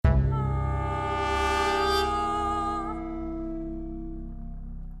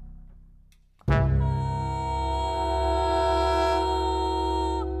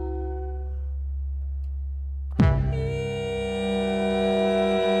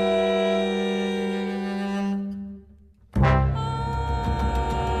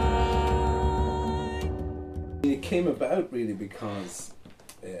it came about really because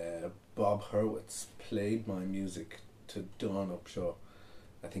Bob Hurwitz played my music to Dawn Upshaw,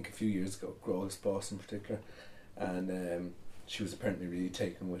 I think a few years ago, Grove's boss in particular, and she was apparently really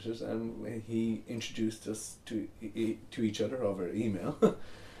taken with it, and he introduced us to each other over email.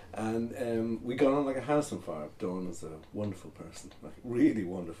 And we got on like a house on fire. Dawn is a wonderful person, like really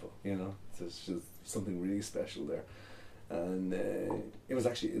wonderful, you know. So it's just something really special there. And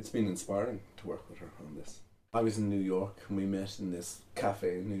it's been inspiring to work with her on this. I was in New York and we met in this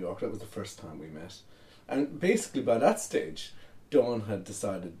cafe in New York. That was the first time we met. And basically by that stage, Dawn had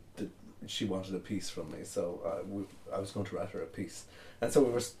decided that she wanted a piece from me. So I was going to write her a piece. And so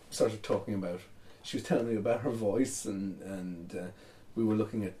we were sort of talking about, she was telling me about her voice and we were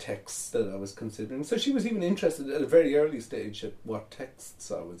looking at texts that I was considering. So she was even interested at a very early stage at what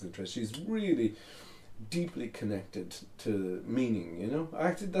texts I was interested in. She's really deeply connected to meaning, you know.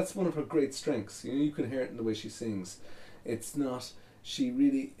 Actually, that's one of her great strengths. You know, you can hear it in the way she sings. It's not, she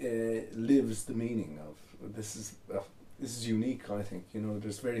really lives the meaning of, this is unique, I think. You know,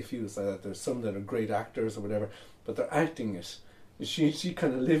 there's very few like that. There's some that are great actors or whatever, but they're acting it. She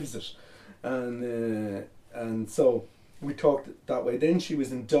kind of lives it. And so we talked that way. Then she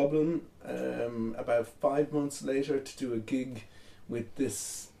was in Dublin about 5 months later to do a gig with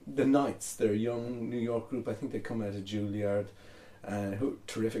the Knights. They're a young New York group. I think they come out of Juilliard, who are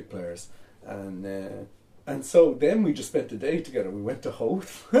terrific players. And so then we just spent the day together. We went to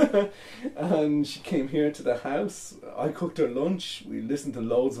Howth and she came here to the house. I cooked her lunch. We listened to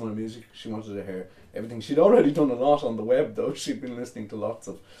loads of my music. She wanted to hear everything. She'd already done a lot on the web though. She'd been listening to lots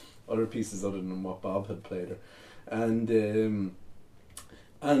of other pieces other than what Bob had played her.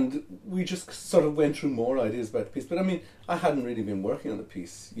 And we just sort of went through more ideas about the piece. But I mean, I hadn't really been working on the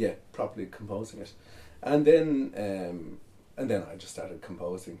piece yet, properly composing it. And then I just started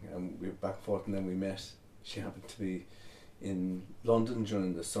composing, and we were back and forth, and then we met. She happened to be in London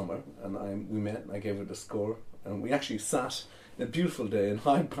during the summer, and we met, and I gave her the score. And we actually sat in a beautiful day in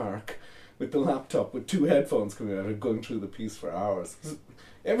Hyde Park with the laptop, with 2 headphones coming out and going through the piece for hours.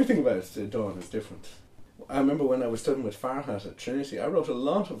 Everything about Dawn is different. I remember when I was studying with Farhat at Trinity, I wrote a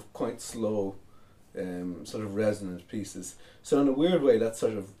lot of quite slow, sort of resonant pieces. So in a weird way, that's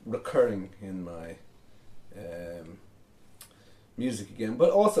sort of recurring in my music again.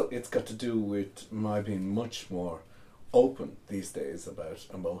 But also, it's got to do with my being much more open these days about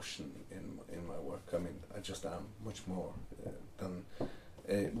emotion in my work. I mean, I just am much more than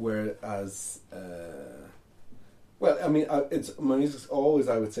whereas. Well, I mean, my music's always,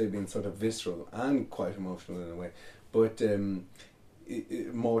 I would say, been sort of visceral and quite emotional in a way, but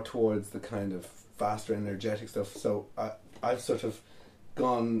more towards the kind of faster, energetic stuff. So I've sort of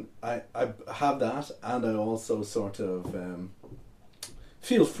gone, I have that, and I also sort of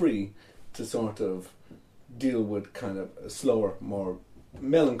feel free to sort of deal with kind of a slower, more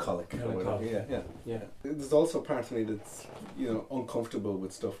melancholic. Yeah. There's also part of me that's, you know, uncomfortable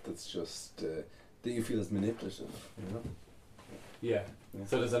with stuff that's just that you feel is manipulative, you know. Yeah.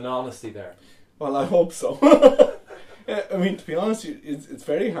 So there's an honesty there. Well, I hope so. I mean, to be honest, it's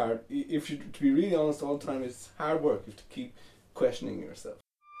very hard. To be really honest all the time, it's hard work. You have to keep questioning yourself.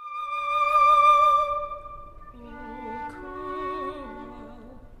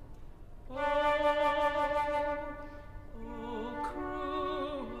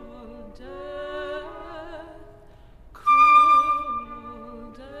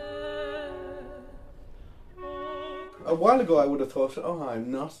 A while ago I would have thought,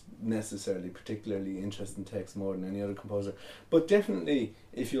 I'm not necessarily particularly interested in text more than any other composer, but definitely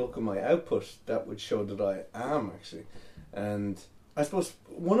if you look at my output, that would show that I am actually. And I suppose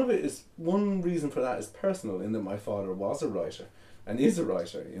one reason for that is personal, in that my father was a writer and is a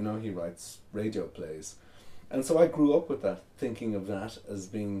writer, you know. He writes radio plays, and so I grew up with that, thinking of that as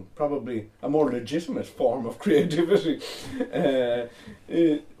being probably a more legitimate form of creativity.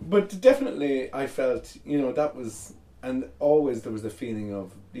 But definitely I felt, you know, that was. And always there was the feeling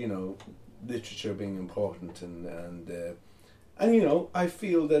of, you know, literature being important, and you know, I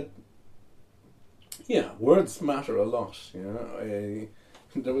feel that, yeah, words matter a lot. You know,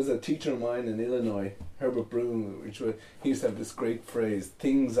 there was a teacher of mine in Illinois, Herbert Brun, he used to have this great phrase: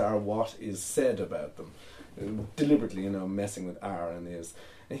 "Things are what is said about them," deliberately, you know, messing with R and is.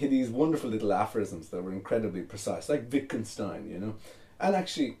 And he had these wonderful little aphorisms that were incredibly precise, like Wittgenstein, you know, and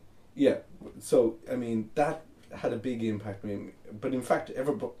actually, yeah. So I mean that had a big impact on me. But in fact,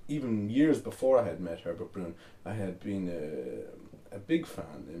 even years before I had met Herbert Brun, I had been a big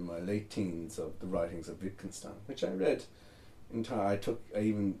fan in my late teens of the writings of Wittgenstein, which I read entire. I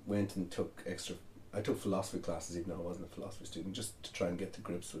even went and took philosophy classes, even though I wasn't a philosophy student, just to try and get to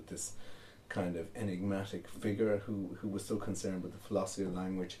grips with this kind of enigmatic figure who was so concerned with the philosophy of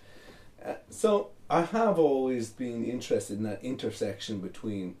language. So I have always been interested in that intersection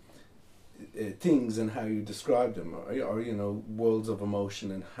between things and how you describe them, or you know, worlds of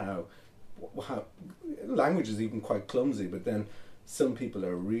emotion, and how language is even quite clumsy, but then some people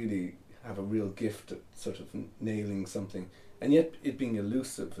have a real gift at sort of nailing something, and yet it being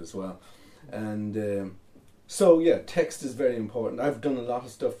elusive as well. And so yeah, text is very important. I've done a lot of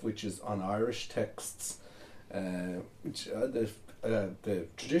stuff which is on Irish texts, which the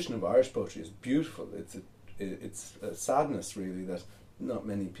tradition of Irish poetry is beautiful. It's a sadness really that not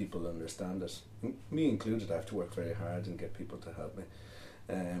many people understand it. Me included. I have to work very hard and get people to help me,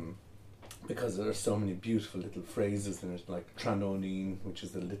 because there are so many beautiful little phrases in it, like Tranonine, which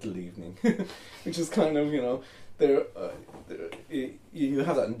is the little evening, which is kind of, you know, you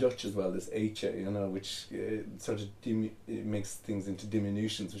have that in Dutch as well, this Eche, you know, which sort of it makes things into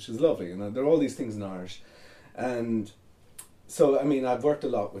diminutions, which is lovely. You know, there are all these things in Irish, and so I mean, I've worked a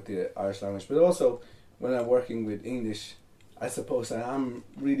lot with the Irish language, but also when I'm working with English, I suppose I am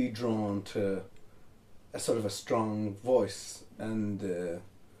really drawn to a sort of a strong voice, and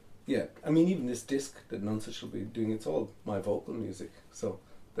yeah, I mean, even this disc that Nonsuch will be doing, it's all my vocal music. So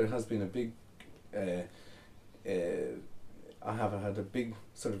there has been a big, I have had a big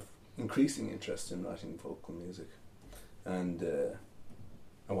sort of increasing interest in writing vocal music, and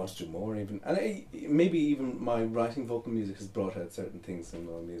I want to do more even. And maybe even my writing vocal music has brought out certain things in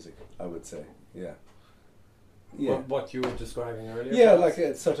my music, I would say, yeah. Yeah. What you were describing earlier? Yeah, perhaps? Like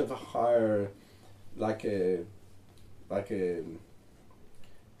a sort of a higher, like an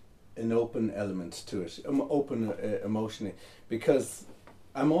open element to it, open emotionally, because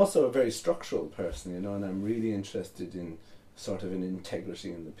I'm also a very structural person, you know, and I'm really interested in sort of an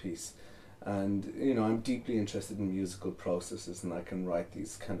integrity in the piece, and you know, I'm deeply interested in musical processes, and I can write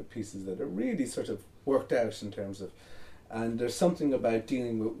these kind of pieces that are really sort of worked out in terms of, and there's something about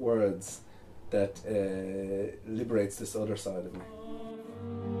dealing with words that liberates this other side of me.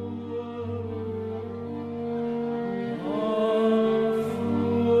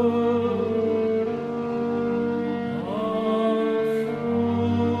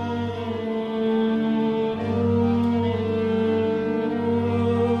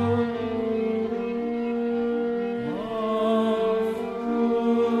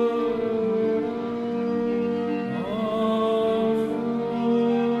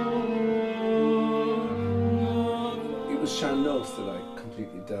 Sean Nós that I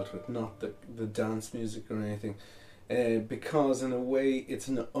completely dealt with, not the dance music or anything, because in a way it's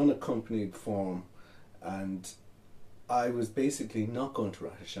an unaccompanied form, and I was basically not going to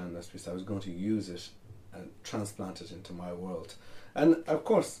write a Sean Nós piece. I was going to use it and transplant it into my world, and of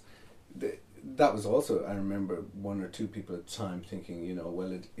course that was also, I remember one or two people at the time thinking, you know,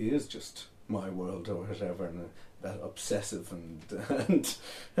 well, it is just my world or whatever, and that obsessive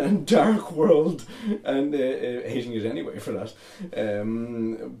and dark world, and hating it anyway for that.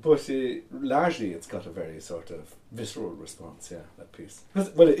 But largely it's got a very sort of visceral response, yeah, that piece.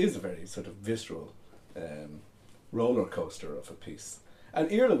 Well, it is a very sort of visceral roller coaster of a piece.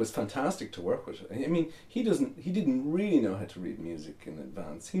 And Iarla was fantastic to work with. I mean, he didn't really know how to read music in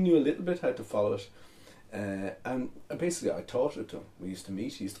advance. He knew a little bit how to follow it. And basically I taught it to him. We used to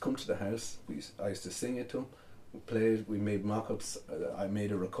meet, he used to come to the house, I used to sing it to him, we played, we made mock-ups. I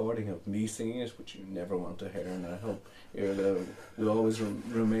made a recording of me singing it, which you never want to hear, and I hope Iarla will always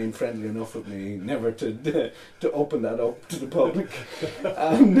remain friendly enough with me never to open that up to the public.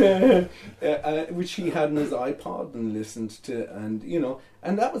 And which he had on his iPod and listened to, and you know,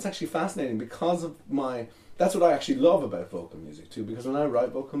 and that was actually fascinating because of that's what I actually love about vocal music too, because when I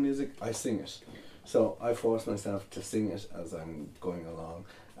write vocal music I sing it. So I force myself to sing it as I'm going along.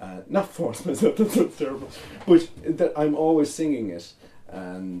 Not force myself, that's terrible. But that I'm always singing it,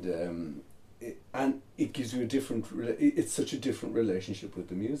 and it gives you a different. It's such a different relationship with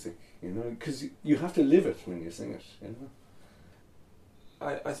the music, you know, because you have to live it when you sing it, you know.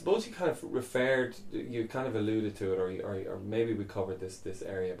 I suppose you kind of you kind of alluded to it, or maybe we covered this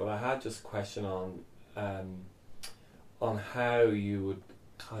area, but I had just a question on how you would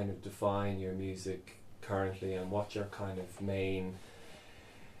kind of define your music currently, and what your kind of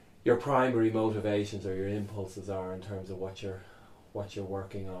your primary motivations or your impulses are in terms of what you're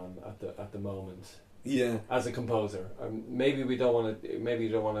working on at the moment. Yeah. As a composer, maybe you don't want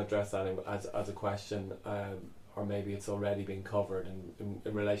to address that as a question, or maybe it's already been covered in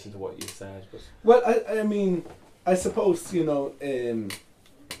relation to what you said. But well, I mean, I suppose, you know,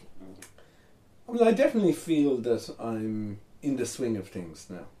 well, I definitely feel that I'm in the swing of things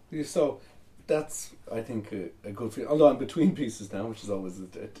now. So that's, I think, a good feeling. Although I'm between pieces now, which is always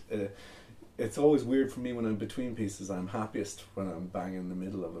it's always weird for me when I'm between pieces. I'm happiest when I'm bang in the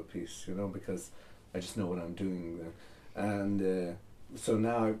middle of a piece, you know, because I just know what I'm doing then. And so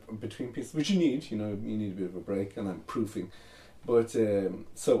now between pieces, which you need a bit of a break, and I'm proofing. But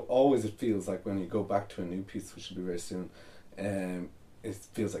so always it feels like when you go back to a new piece, which will be very soon, it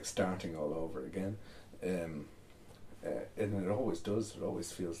feels like starting all over again. And it always does. It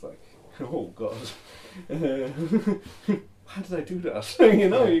always feels like, oh God, how did I do that? You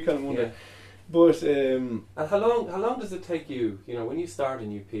know, you kind of wonder. Yeah. But and how long does it take you? You know, when you start a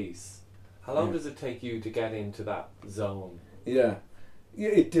new piece, how long does it take you to get into that zone? Yeah,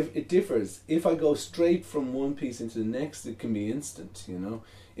 it differs. If I go straight from one piece into the next, it can be instant. You know,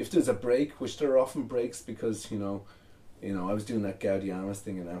 if there's a break, which there are often breaks because you know, I was doing that Gaudiamus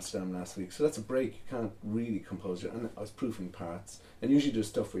thing in Amsterdam last week, so that's a break. You can't really compose it, and I was proofing parts, and usually there's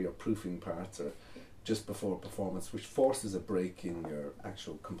stuff where you're proofing parts or just before a performance, which forces a break in your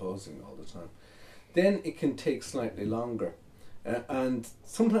actual composing all the time. Then it can take slightly longer, and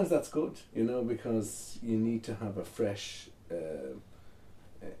sometimes that's good, you know, because you need to have a fresh,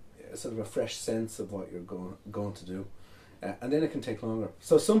 sort of a fresh sense of what you're going to do, and then it can take longer.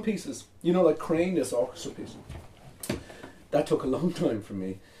 So some pieces, you know, like Crane, this orchestra piece, that took a long time for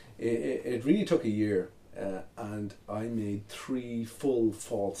me. It really took a year. And I made 3 full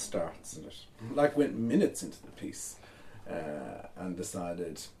false starts in it. Like went minutes into the piece, and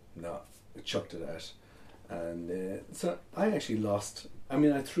decided no, chucked it out. And so I actually lost. I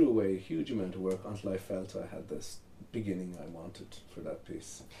mean, I threw away a huge amount of work until I felt I had this beginning I wanted for that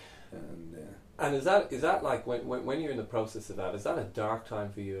piece. And is that like when you're in the process of that? Is that a dark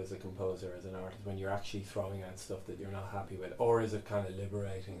time for you as a composer, as an artist, when you're actually throwing out stuff that you're not happy with, or is it kind of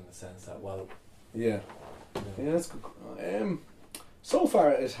liberating in the sense that Yeah, that's good. So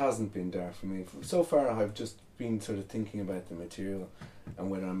far it hasn't been dark for me. So far I've just been sort of thinking about the material and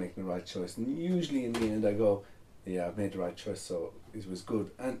whether I'm making the right choice. And usually in the end I go, yeah, I've made the right choice, so it was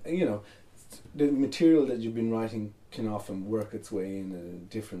good. And you know, the material that you've been writing can often work its way in a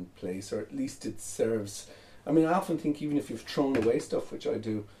different place, or at least it serves. I mean, I often think even if you've thrown away stuff, which I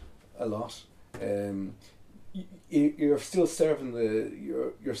do a lot, you're still serving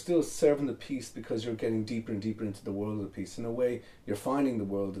the piece because you're getting deeper and deeper into the world of the piece. In a way, you're finding the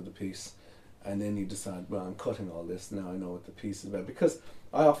world of the piece, and then you decide, well, I'm cutting all this, now I know what the piece is about. Because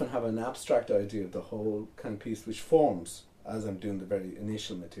I often have an abstract idea of the whole kind of piece which forms as I'm doing the very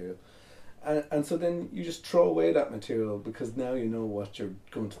initial material. And so then you just throw away that material because now you know what you're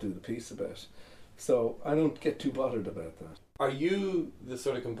going to do the piece about. So I don't get too bothered about that. Are you the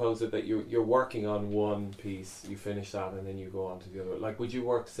sort of composer that you're working on one piece, you finish that, and then you go on to the other? Like, would you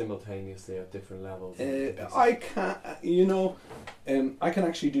work simultaneously at different levels? I can, I can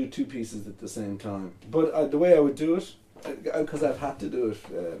actually do 2 pieces at the same time. But the way I would do it, because I've had to do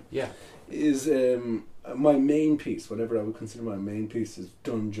it, is my main piece, whatever I would consider my main piece, is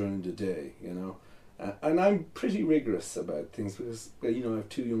done during the day, you know. And I'm pretty rigorous about things because, you know, I have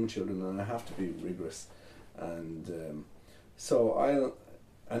 2 young children and I have to be rigorous. And so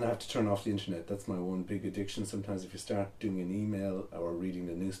I have to turn off the internet. That's my one big addiction. Sometimes if you start doing an email or reading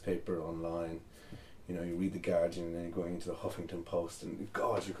the newspaper online, you know, you read the Guardian and then you're going into the Huffington Post, and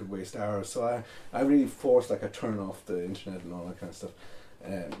God, you could waste hours. So I really force, like, I turn off the internet and all that kind of stuff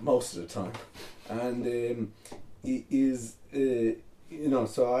most of the time. And it is, you know,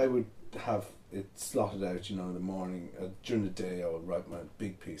 so I would have it slotted out, you know, in the morning. During the day I would write my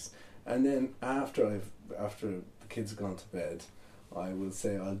big piece, and then after the kids have gone to bed, I will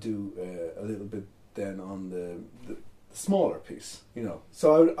say I'll do a little bit then on the smaller piece, you know.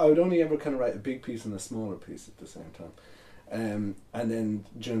 So I would only ever kind of write a big piece and a smaller piece at the same time, and then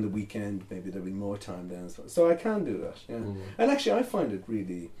during the weekend maybe there'll be more time then as well. So I can do that, yeah. And actually I find it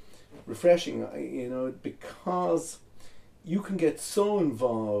really refreshing, you know, because you can get so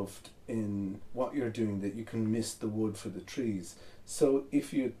involved in what you're doing that you can miss the wood for the trees. So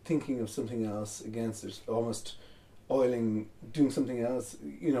if you're thinking of something else against it, almost doing something else,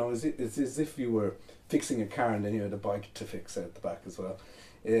 you know, it's as if you were fixing a car and then you had a bike to fix out the back as well.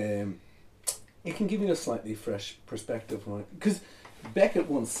 It can give you a slightly fresh perspective on it. Because Beckett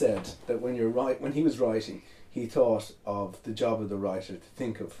once said that when he was writing, he thought of the job of the writer to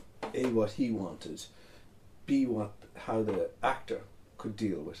think of A, what he wanted, B, how the actor could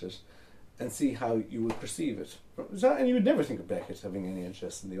deal with it, and see how you would perceive it. And you would never think of Beckett having any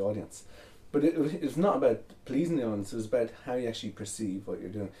interest in the audience. But it was not about pleasing the audience, it was about how you actually perceive what you're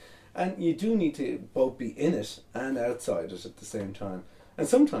doing. And you do need to both be in it and outside it at the same time. And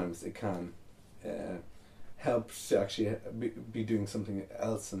sometimes it can help to actually be doing something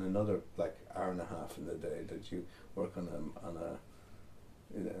else in another, like, hour and a half in the day that you work on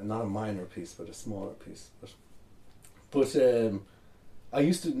not a minor piece, but a smaller piece. But I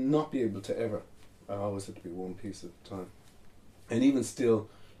used to not be able to ever. I always had to be one piece at a time, and even still,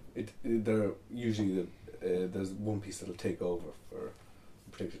 there usually there's one piece that'll take over for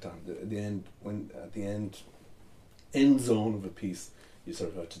a particular time. At the end zone of a piece, you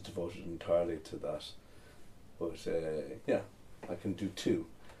sort of have to devote it entirely to that. But yeah, I can do two.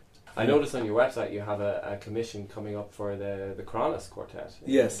 I noticed on your website you have a commission coming up for the Kronos Quartet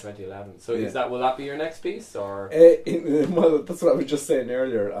in Yes. 2011. So will that be your next piece, or? Well, that's what I was just saying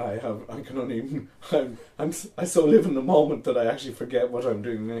earlier. I so live in the moment that I actually forget what I'm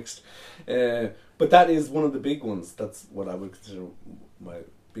doing next. But that is one of the big ones. That's what I would consider my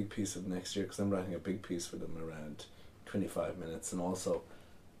big piece of next year, because I'm writing a big piece for them around 25 minutes, and also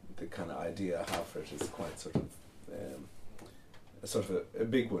the kind of idea I have for it is quite sort of a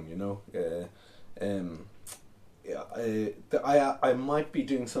big one, you know. I might be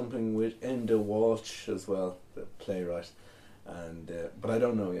doing something with Enda Walsh as well, the playwright, and but I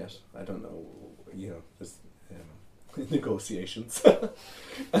don't know yet. I don't know, you know. There's negotiations,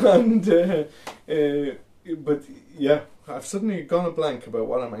 and but yeah, I've suddenly gone a blank about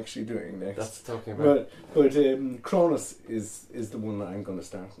what I'm actually doing next. That's talking about. But Kronos is the one that I'm going to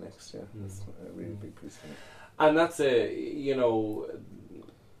start next. Yeah, that's a really big piece for me. And that's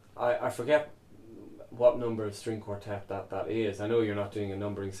I forget what number of string quartet that is. I know you're not doing a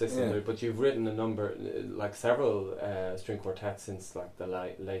numbering system, but you've written a number, like several string quartets since like the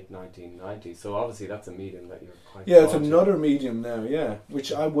late 1990s. So obviously that's a medium that you're quite. Yeah, it's another medium now. Yeah,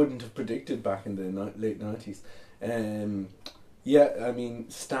 which I wouldn't have predicted back in the late 90s. Yeah, I mean,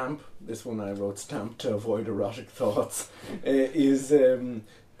 Stamp. This one I wrote, Stamp to Avoid Erotic Thoughts, is.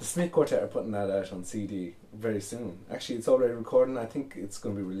 The Smith Quartet are putting that out on CD very soon. Actually, it's already recording. I think it's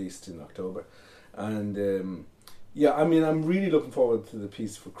going to be released in October. And yeah, I mean, I'm really looking forward to the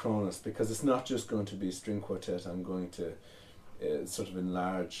piece for Kronos, because it's not just going to be string quartet. I'm going to sort of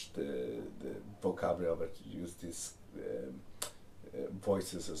enlarge the vocabulary of it, use these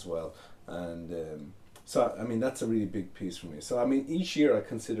voices as well. And so, I mean, that's a really big piece for me. So, I mean, each year I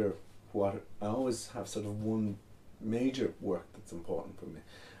consider I always have sort of one major work that's important for me.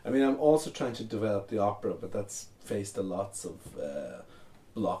 I mean, I'm also trying to develop the opera, but that's faced a lots of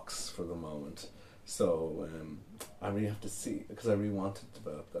blocks for the moment. So I really have to see, because I really want to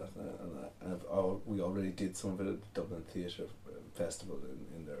develop that. We already did some of it at the Dublin Theatre Festival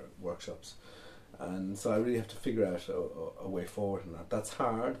in their workshops. And so I really have to figure out a way forward in that. That's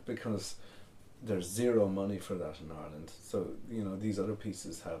hard, because there's zero money for that in Ireland. So, you know, these other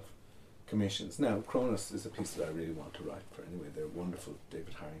pieces have commissions. Now, Kronos is a piece that I really want to write for anyway. They're wonderful.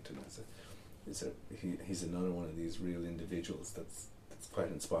 David Harrington he's another one of these real individuals that's quite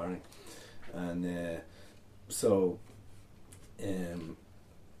inspiring. And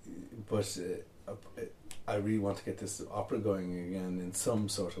I really want to get this opera going again in some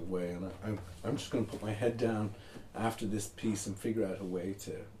sort of way, and I'm just going to put my head down after this piece and figure out a way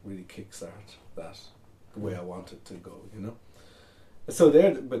to really kickstart that the way I want it to go, you know. So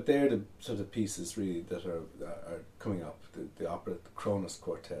they're the sort of pieces really that are coming up. The opera, the Kronos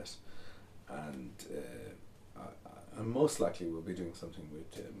Quartet, and I most likely will be doing something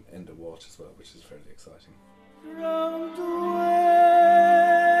with Enda Walsh as well, which is fairly exciting.